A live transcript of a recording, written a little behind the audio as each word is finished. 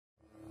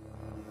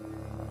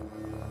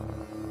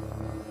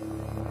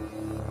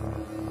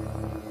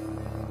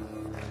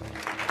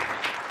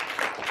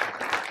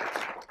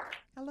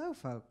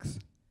folks.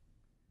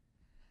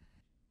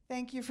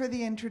 Thank you for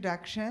the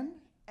introduction.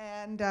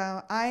 And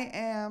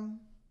I'm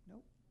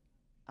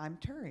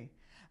Turi.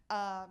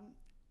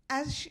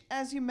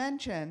 As you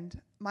mentioned,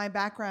 my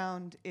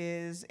background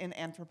is in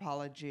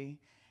anthropology,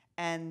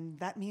 and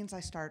that means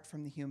I start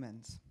from the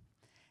humans.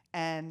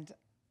 And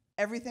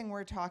everything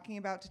we're talking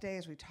about today,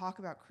 as we talk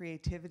about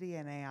creativity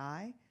and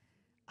AI,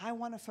 I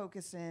want to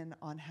focus in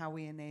on how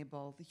we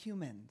enable the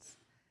humans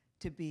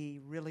to be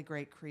really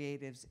great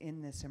creatives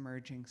in this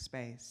emerging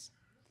space.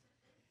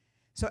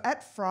 So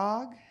at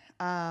Frog,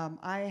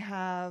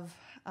 I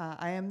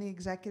am the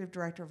executive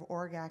director of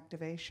org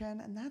activation,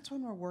 and that's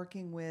when we're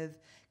working with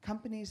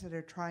companies that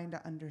are trying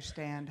to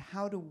understand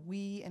how do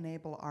we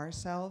enable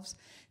ourselves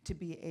to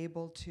be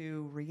able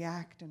to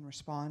react and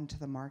respond to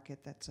the market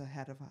that's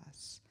ahead of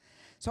us.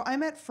 So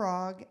I'm at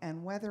Frog,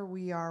 and whether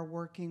we are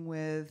working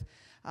with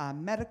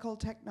medical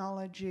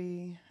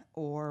technology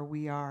or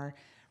we are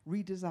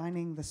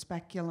redesigning the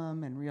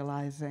speculum and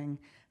realizing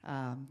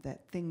that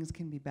things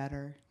can be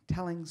better,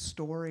 telling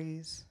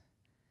stories,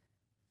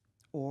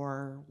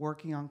 or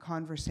working on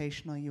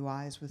conversational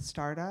UIs with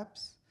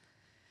startups,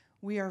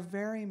 we are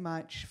very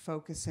much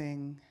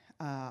focusing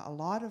a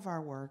lot of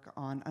our work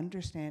on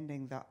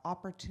understanding the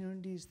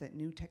opportunities that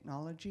new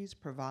technologies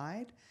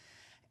provide.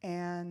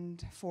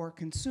 And for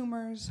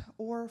consumers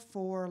or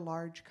for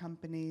large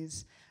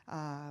companies,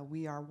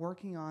 we are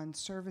working on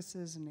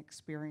services and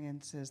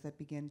experiences that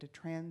begin to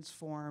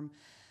transform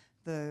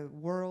the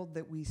world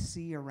that we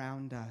see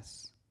around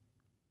us.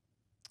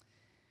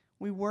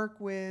 We work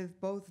with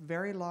both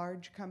very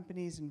large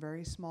companies and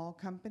very small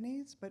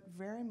companies, but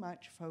very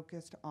much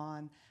focused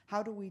on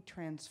how do we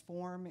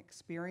transform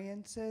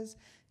experiences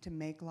to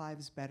make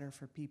lives better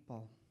for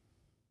people.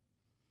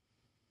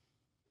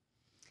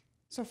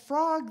 So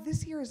Frog,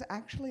 this year is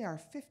actually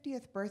our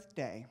 50th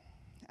birthday.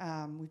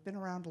 We've been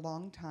around a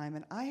long time,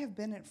 and I have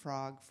been at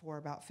Frog for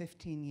about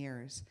 15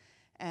 years.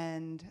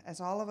 And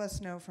as all of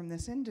us know from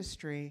this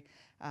industry,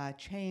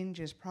 change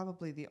is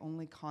probably the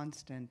only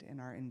constant in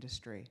our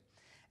industry.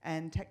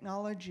 And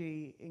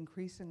technology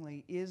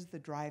increasingly is the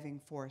driving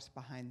force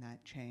behind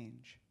that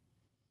change.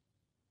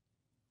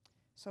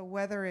 So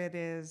whether it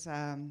is,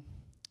 I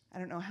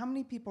don't know, how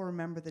many people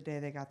remember the day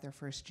they got their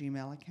first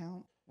Gmail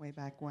account way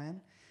back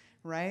when,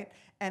 right?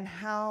 And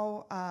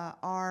how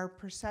our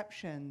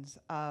perceptions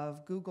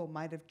of Google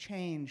might have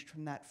changed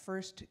from that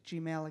first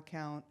Gmail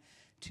account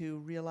to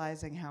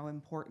realizing how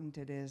important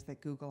it is that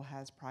Google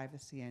has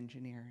privacy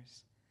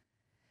engineers.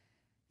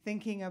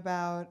 Thinking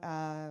about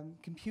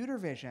computer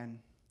vision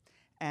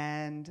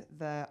and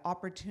the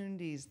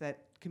opportunities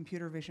that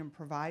computer vision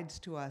provides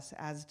to us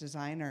as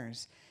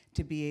designers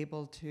to be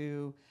able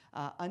to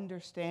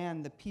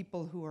understand the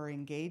people who are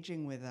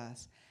engaging with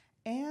us,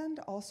 and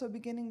also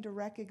beginning to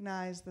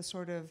recognize the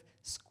sort of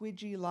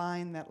squidgy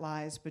line that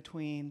lies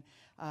between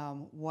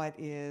what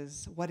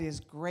is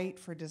great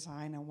for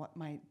design and what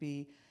might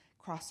be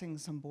crossing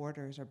some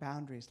borders or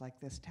boundaries, like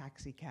this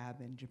taxi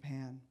cab in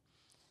Japan.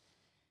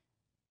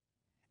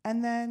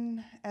 And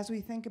then as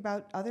we think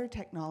about other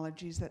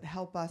technologies that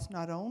help us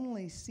not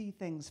only see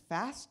things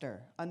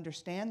faster,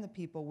 understand the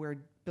people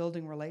we're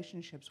building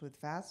relationships with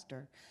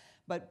faster,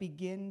 but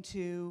begin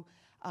to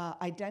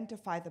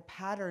identify the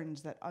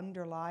patterns that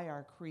underlie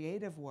our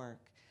creative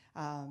work,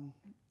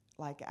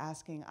 like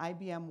asking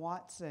IBM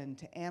Watson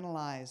to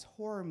analyze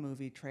horror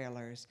movie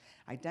trailers,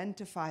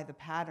 identify the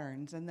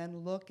patterns, and then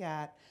look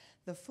at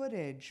the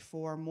footage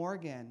for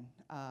Morgan,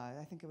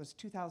 I think it was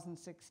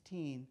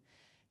 2016,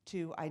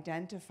 to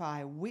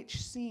identify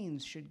which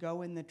scenes should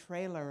go in the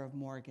trailer of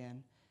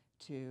Morgan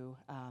to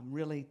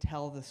really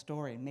tell the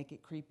story and make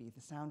it creepy. The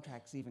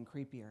soundtrack's even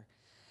creepier.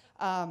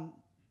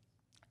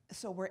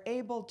 So we're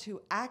able to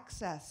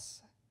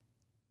access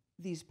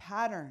these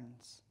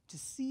patterns, to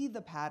see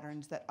the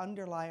patterns that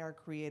underlie our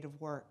creative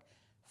work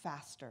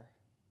faster.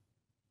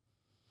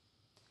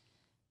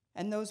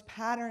 And those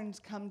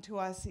patterns come to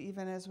us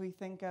even as we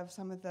think of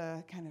some of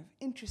the kind of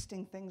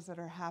interesting things that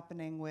are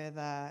happening with,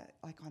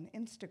 like on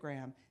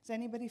Instagram. Is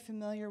anybody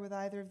familiar with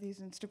either of these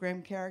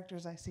Instagram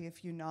characters? I see a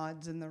few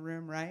nods in the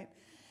room, right?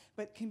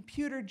 But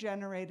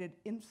computer-generated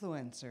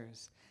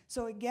influencers.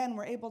 So again,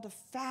 we're able to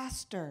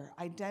faster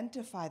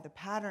identify the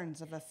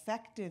patterns of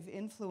effective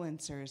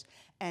influencers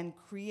and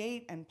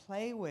create and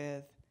play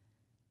with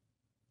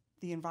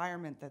the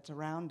environment that's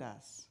around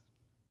us.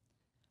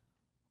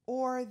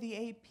 Or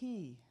the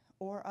AP,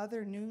 or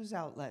other news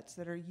outlets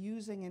that are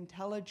using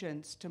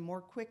intelligence to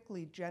more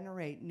quickly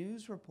generate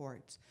news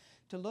reports,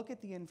 to look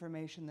at the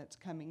information that's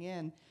coming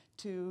in,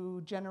 to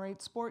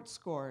generate sports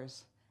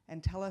scores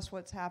and tell us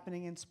what's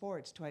happening in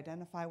sports, to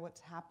identify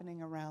what's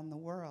happening around the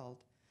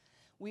world.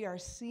 We are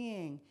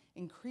seeing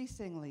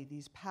increasingly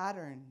these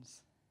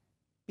patterns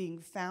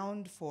being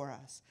found for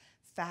us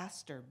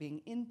faster,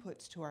 being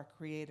inputs to our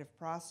creative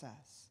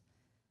process.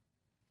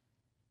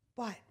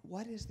 But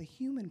what is the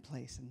human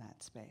place in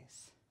that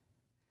space?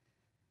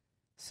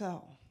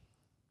 So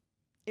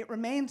it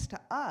remains to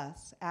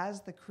us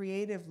as the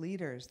creative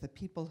leaders, the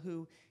people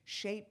who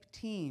shape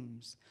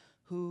teams,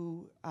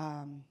 who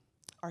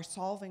are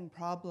solving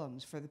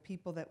problems for the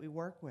people that we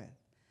work with,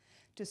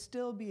 to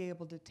still be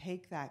able to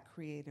take that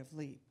creative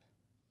leap.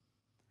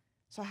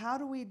 So how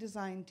do we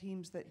design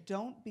teams that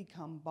don't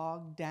become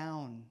bogged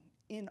down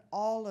in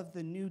all of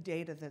the new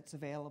data that's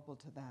available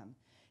to them,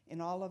 in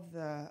all of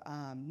the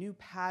new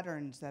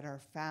patterns that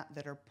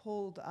are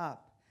pulled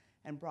up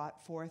and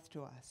brought forth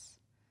to us?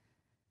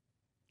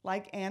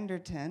 Like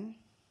Anderton,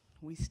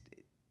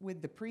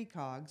 with the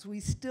precogs, we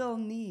still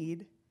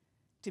need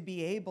to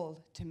be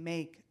able to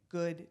make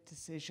good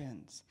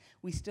decisions.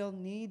 We still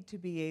need to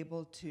be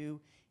able to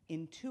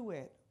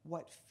intuit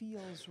what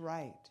feels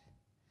right.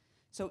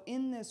 So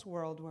in this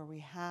world where we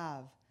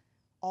have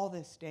all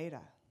this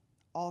data,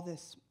 all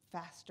this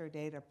faster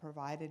data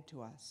provided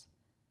to us,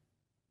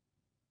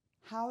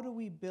 how do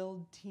we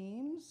build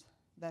teams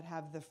that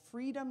have the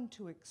freedom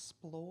to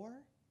explore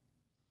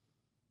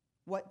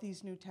what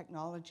these new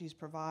technologies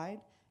provide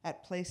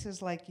at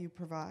places like you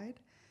provide,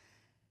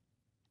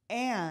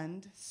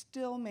 and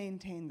still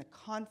maintain the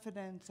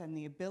confidence and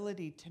the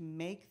ability to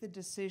make the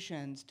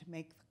decisions, to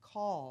make the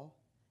call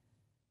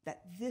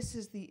that this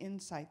is the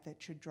insight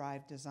that should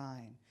drive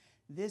design.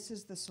 This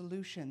is the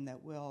solution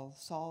that will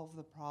solve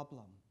the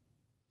problem.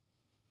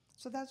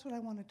 So that's what I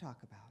want to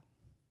talk about.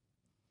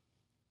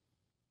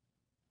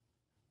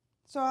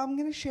 So I'm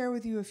going to share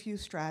with you a few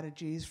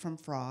strategies from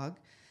Frog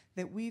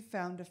that we've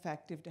found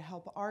effective to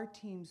help our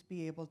teams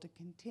be able to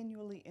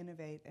continually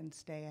innovate and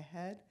stay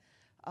ahead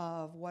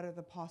of what are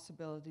the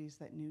possibilities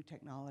that new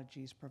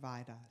technologies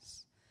provide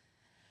us.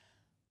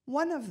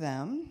 One of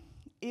them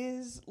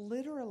is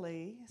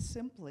literally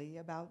simply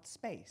about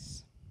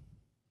space.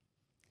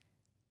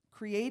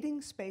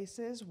 Creating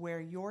spaces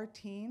where your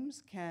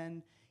teams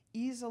can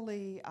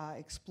easily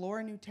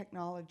explore new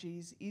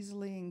technologies,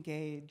 easily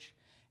engage,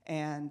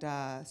 and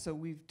so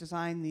we've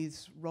designed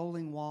these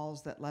rolling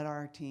walls that let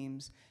our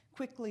teams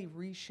quickly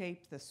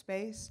reshape the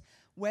space,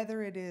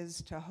 whether it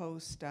is to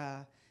host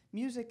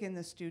music in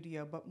the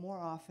studio, but more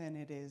often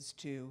it is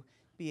to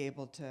be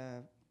able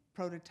to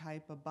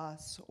prototype a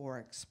bus or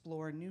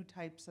explore new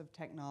types of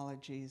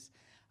technologies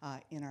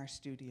in our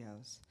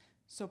studios.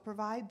 So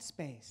provide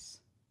space,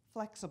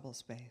 flexible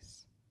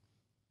space.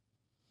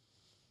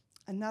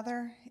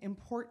 Another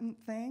important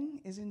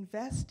thing is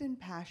invest in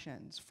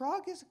passions.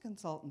 Frog is a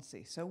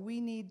consultancy, so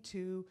we need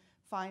to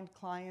find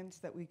clients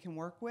that we can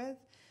work with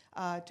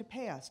to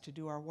pay us to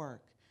do our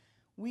work.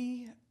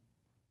 We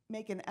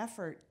make an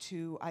effort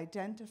to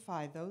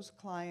identify those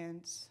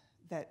clients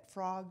that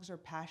Frogs are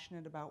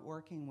passionate about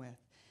working with.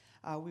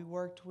 We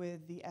worked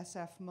with the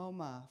SF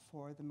MoMA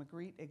for the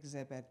Magritte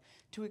exhibit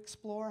to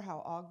explore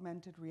how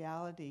augmented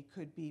reality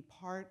could be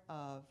part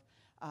of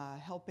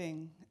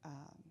helping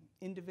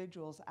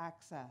individuals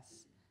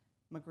access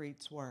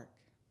Magritte's work.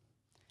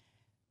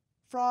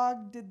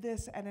 Frog did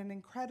this at an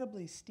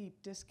incredibly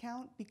steep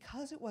discount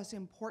because it was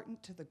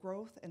important to the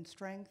growth and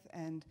strength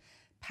and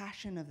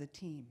passion of the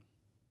team.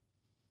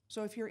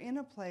 So if you're in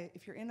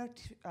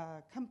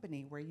a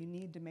company where you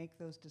need to make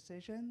those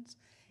decisions,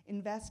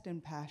 invest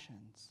in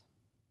passions.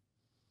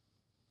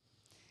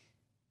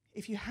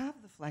 If you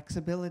have the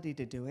flexibility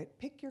to do it,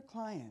 pick your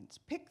clients.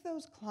 Pick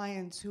those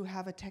clients who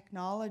have a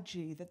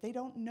technology that they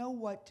don't know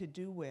what to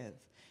do with.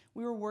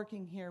 We were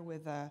working here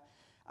with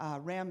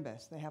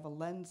Rambus. They have a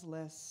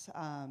lensless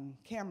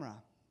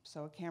camera,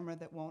 so a camera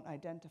that won't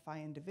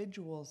identify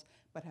individuals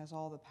but has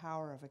all the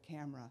power of a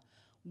camera.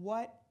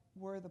 What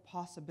were the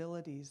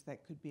possibilities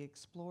that could be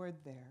explored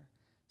there?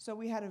 So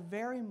we had a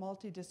very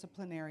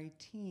multidisciplinary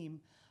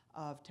team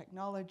of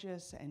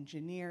technologists,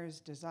 engineers,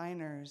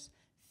 designers,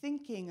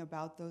 thinking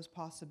about those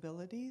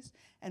possibilities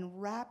and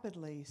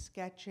rapidly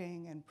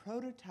sketching and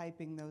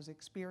prototyping those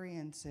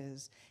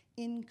experiences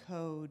in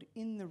code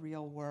in the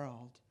real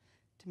world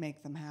to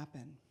make them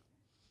happen.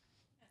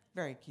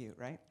 Very cute,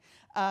 right?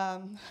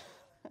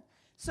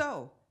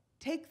 So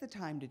take the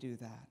time to do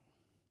that.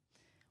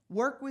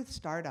 Work with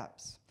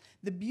startups.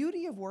 The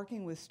beauty of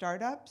working with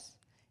startups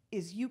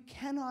is you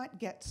cannot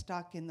get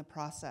stuck in the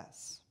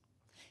process.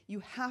 You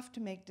have to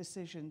make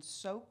decisions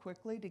so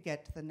quickly to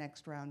get to the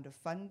next round of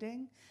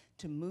funding,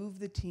 to move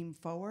the team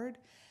forward,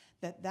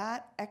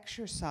 that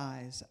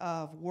exercise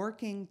of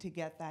working to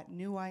get that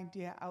new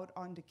idea out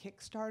onto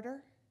Kickstarter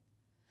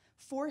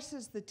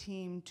forces the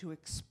team to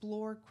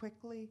explore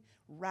quickly,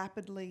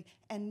 rapidly,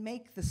 and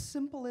make the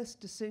simplest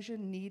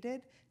decision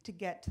needed to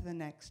get to the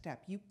next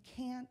step. You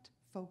can't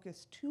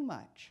focus too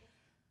much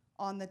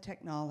on the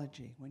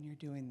technology when you're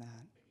doing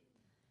that.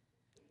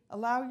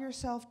 Allow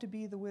yourself to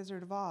be the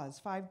Wizard of Oz.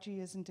 5G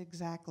isn't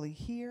exactly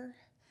here,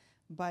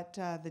 but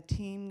the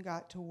team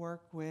got to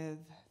work with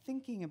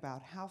thinking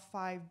about how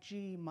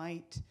 5G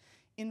might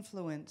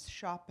influence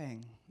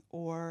shopping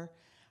or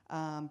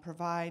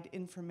provide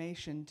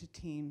information to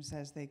teams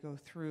as they go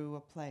through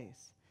a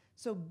place.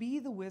 So be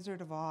the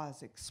Wizard of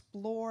Oz.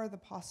 Explore the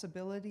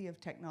possibility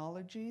of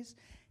technologies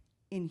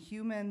in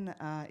human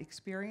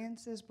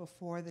experiences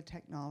before the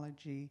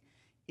technology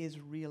is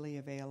really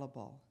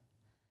available.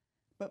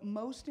 But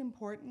most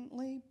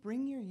importantly,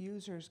 bring your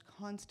users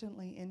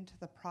constantly into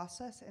the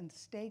process and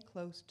stay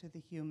close to the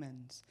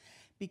humans.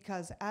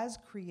 Because as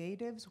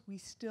creatives, we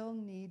still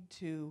need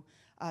to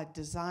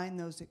design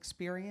those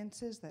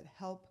experiences that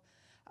help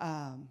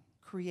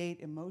create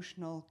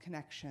emotional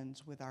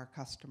connections with our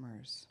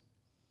customers.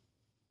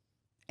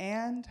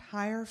 And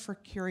hire for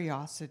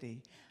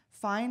curiosity.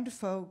 Find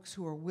folks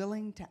who are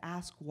willing to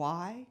ask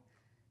why,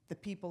 the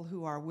people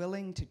who are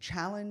willing to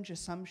challenge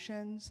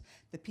assumptions,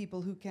 the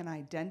people who can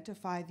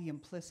identify the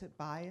implicit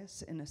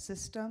bias in a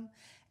system,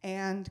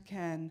 and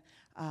can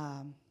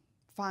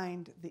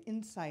find the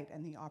insight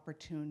and the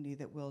opportunity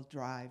that will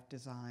drive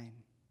design.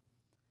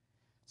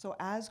 So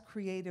as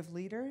creative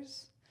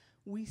leaders,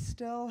 we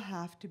still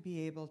have to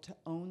be able to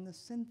own the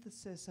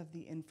synthesis of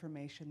the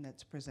information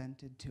that's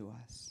presented to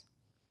us.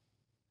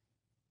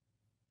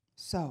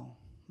 So,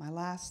 my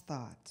last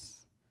thoughts.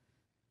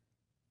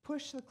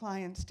 Push the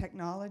client's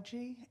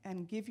technology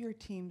and give your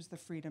teams the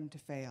freedom to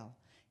fail.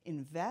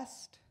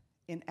 Invest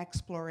in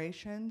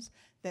explorations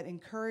that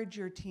encourage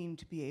your team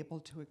to be able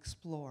to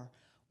explore.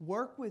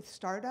 Work with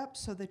startups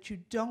so that you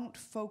don't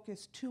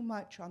focus too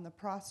much on the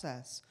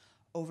process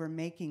over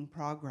making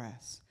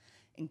progress.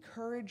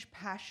 Encourage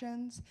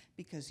passions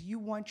because you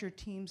want your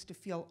teams to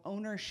feel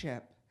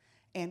ownership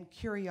and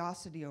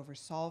curiosity over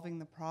solving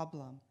the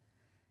problem.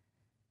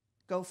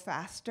 Go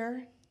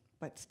faster,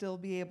 but still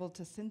be able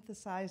to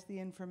synthesize the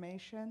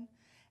information,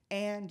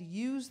 and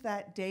use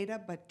that data,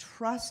 but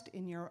trust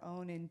in your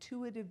own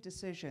intuitive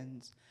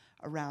decisions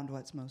around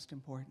what's most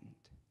important.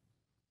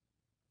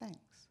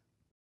 Thanks.